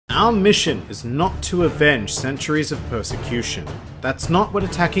Our mission is not to avenge centuries of persecution. That's not what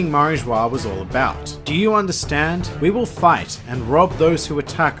attacking Marijwa was all about. Do you understand? We will fight and rob those who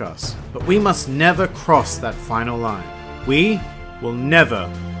attack us, but we must never cross that final line. We will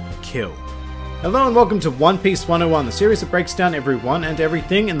never kill. Hello and welcome to One Piece 101, the series that breaks down everyone and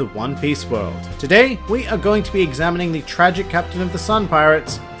everything in the One Piece world. Today, we are going to be examining the tragic captain of the Sun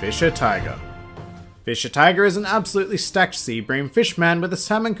Pirates, Fisher Tiger. Fisher Tiger is an absolutely stacked sea bream fishman with a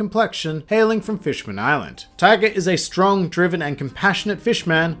salmon complexion hailing from Fishman Island. Tiger is a strong, driven and compassionate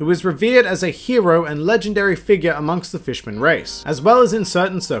fishman who is revered as a hero and legendary figure amongst the fishman race, as well as in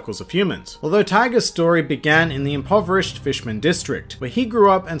certain circles of humans. Although Tiger's story began in the impoverished Fishman district, where he grew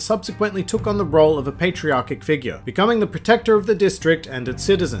up and subsequently took on the role of a patriarchic figure, becoming the protector of the district and its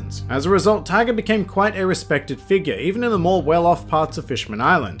citizens. As a result, Tiger became quite a respected figure, even in the more well-off parts of Fishman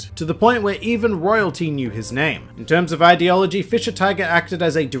Island, to the point where even royalty knew his name. In terms of ideology, Fisher Tiger acted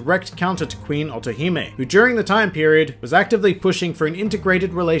as a direct counter to Queen Otohime, who during the time period was actively pushing for an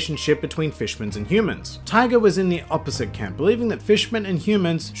integrated relationship between Fishmans and humans. Tiger was in the opposite camp, believing that Fishmen and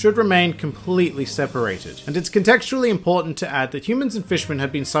humans should remain completely separated. And it's contextually important to add that humans and Fishmen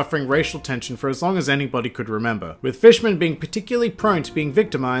had been suffering racial tension for as long as anybody could remember, with Fishmen being particularly prone to being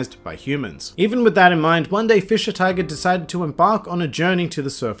victimized by humans. Even with that in mind, one day Fisher Tiger decided to embark on a journey to the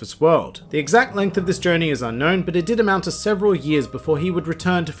surface world. The exact length of this journey is unknown, but it did amount to several years before he would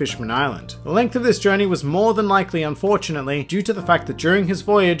return to Fishman Island. The length of this journey was more than likely, unfortunately, due to the fact that during his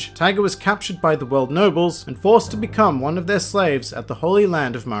voyage, Tiger was captured by the world nobles and forced to become one of their slaves at the holy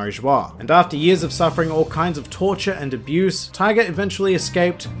land of Marijwa. And after years of suffering all kinds of torture and abuse, Tiger eventually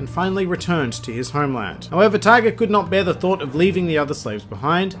escaped and finally returned to his homeland. However, Tiger could not bear the thought of leaving the other slaves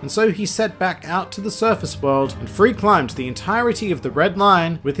behind, and so he set back out to the surface world and free climbed the entirety of the Red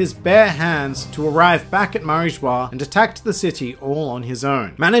Line with his bare hands to arrive back at Marijwa and attacked the city all on his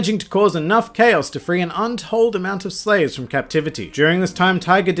own, managing to cause enough chaos to free an untold amount of slaves from captivity. During this time,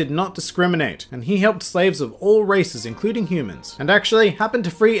 Tiger did not discriminate, and he helped slaves of all races, including humans, and actually happened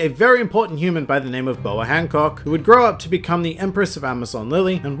to free a very important human by the name of Boa Hancock, who would grow up to become the Empress of Amazon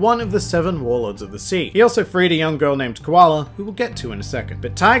Lily and one of the 7 warlords of the sea. He also freed a young girl named Koala, who we'll get to in a second.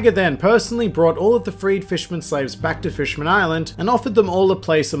 But Tiger then personally brought all of the freed Fishman slaves back to Fishman Island and offered them all a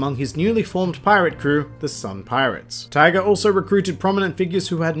place among his newly formed pirate crew, the Sun Pirates. Tiger also recruited prominent figures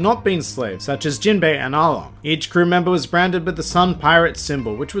who had not been slaves, such as Jinbei and Arlong. Each crew member was branded with the Sun Pirate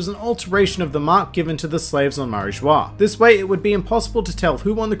symbol, which was an alteration of the mark given to the slaves on Marijwa. This way, it would be impossible to tell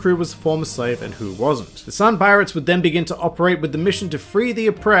who on the crew was a former slave and who wasn't. The Sun Pirates would then begin to operate with the mission to free the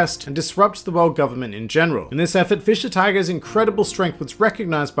oppressed and disrupt the world government in general. In this effort, Fisher Tiger's incredible strength was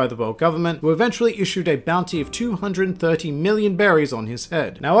recognized by the world government, who eventually issued a bounty of 230 million berries on his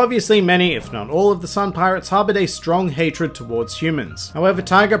head. Now obviously many, if not all, of the Sun Pirates harbored a strong hatred towards humans. However,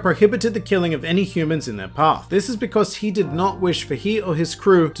 Tiger prohibited the killing of any humans in their path. This is because he did not wish for he or his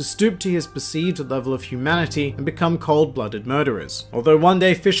crew to stoop to his perceived level of humanity and become cold-blooded murderers. Although one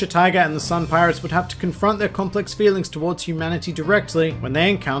day Fisher Tiger and the Sun Pirates would have to confront their complex feelings towards humanity directly when they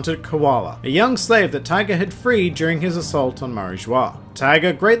encountered Koala, a young slave that Tiger had freed during his assault on Marijwa.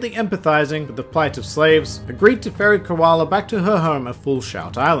 Tiger, greatly empathizing with the plight of slaves, agreed to ferry Koala back to her home at Full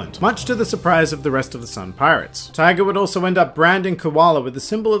Shout Island, much to the surprise of the rest of the Sun Pirates. Tiger would also end up branding Koala with the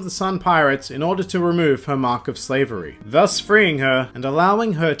symbol of the Sun Pirates in order to remove her mark of slavery, thus freeing her and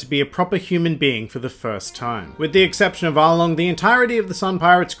allowing her to be a proper human being for the first time. With the exception of Arlong, the entirety of the Sun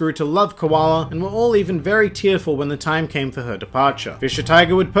Pirates grew to love Koala and were all even very tearful when the time came for her departure. Fisher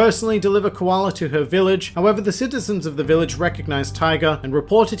Tiger would personally deliver Koala to her village, however the citizens of the village recognized Tiger and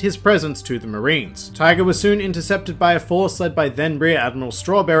reported his presence to the Marines. Tiger was soon intercepted by a force led by then Rear Admiral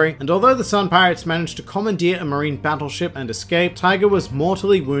Strawberry, and although the Sun Pirates managed to commandeer a Marine battleship and escape, Tiger was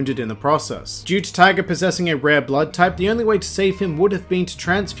mortally wounded in the process. Due to Tiger possessing a rare blood type, the only way to save him would have been to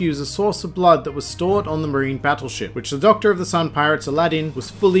transfuse a source of blood that was stored on the Marine battleship, which the Doctor of the Sun Pirates, Aladdin, was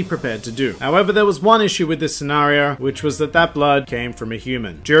fully prepared to do. However, there was one issue with this scenario, which was that blood came from a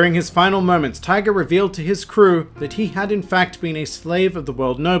human. During his final moments, Tiger revealed to his crew that he had in fact been a slave of the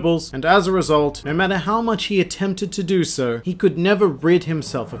world nobles, and as a result, no matter how much he attempted to do so, he could never rid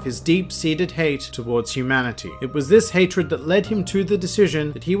himself of his deep-seated hate towards humanity. It was this hatred that led him to the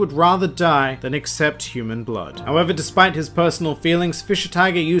decision that he would rather die than accept human blood. However, despite his personal feelings, Fisher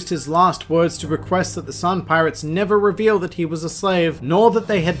Tiger used his last words to request that the Sun Pirates never reveal that he was a slave, nor that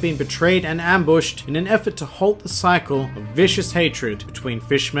they had been betrayed and ambushed, in an effort to halt the cycle of vicious hatred between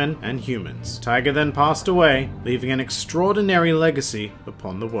fishmen and humans. Tiger then passed away, leaving an extraordinary legacy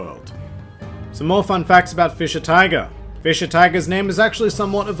upon the world. Some more fun facts about Fisher Tiger. Fisher Tiger's name is actually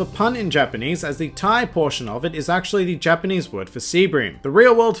somewhat of a pun in Japanese, as the Thai portion of it is actually the Japanese word for sea bream, the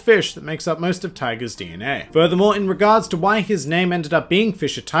real-world fish that makes up most of Tiger's DNA. Furthermore, in regards to why his name ended up being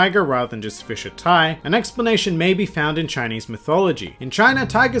Fisher Tiger rather than just Fisher Tai, an explanation may be found in Chinese mythology. In China,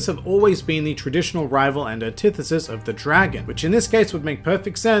 tigers have always been the traditional rival and antithesis of the dragon, which in this case would make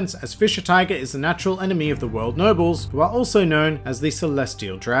perfect sense, as Fisher Tiger is the natural enemy of the world nobles, who are also known as the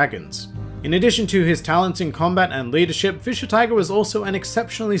Celestial Dragons. In addition to his talents in combat and leadership, Fisher Tiger was also an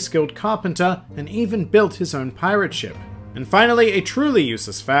exceptionally skilled carpenter and even built his own pirate ship. And finally, a truly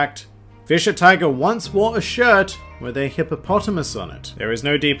useless fact: Fisher Tiger once wore a shirt with a hippopotamus on it. There is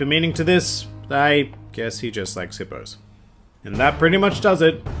no deeper meaning to this. I guess he just likes hippos. And that pretty much does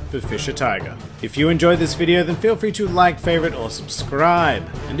it for Fisher Tiger. If you enjoyed this video, then feel free to like, favorite, or subscribe.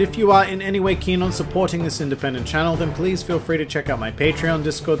 And if you are in any way keen on supporting this independent channel, then please feel free to check out my Patreon,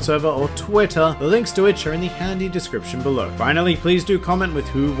 Discord server, or Twitter, the links to which are in the handy description below. Finally, please do comment with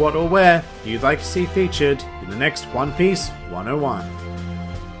who, what, or where you'd like to see featured in the next One Piece 101.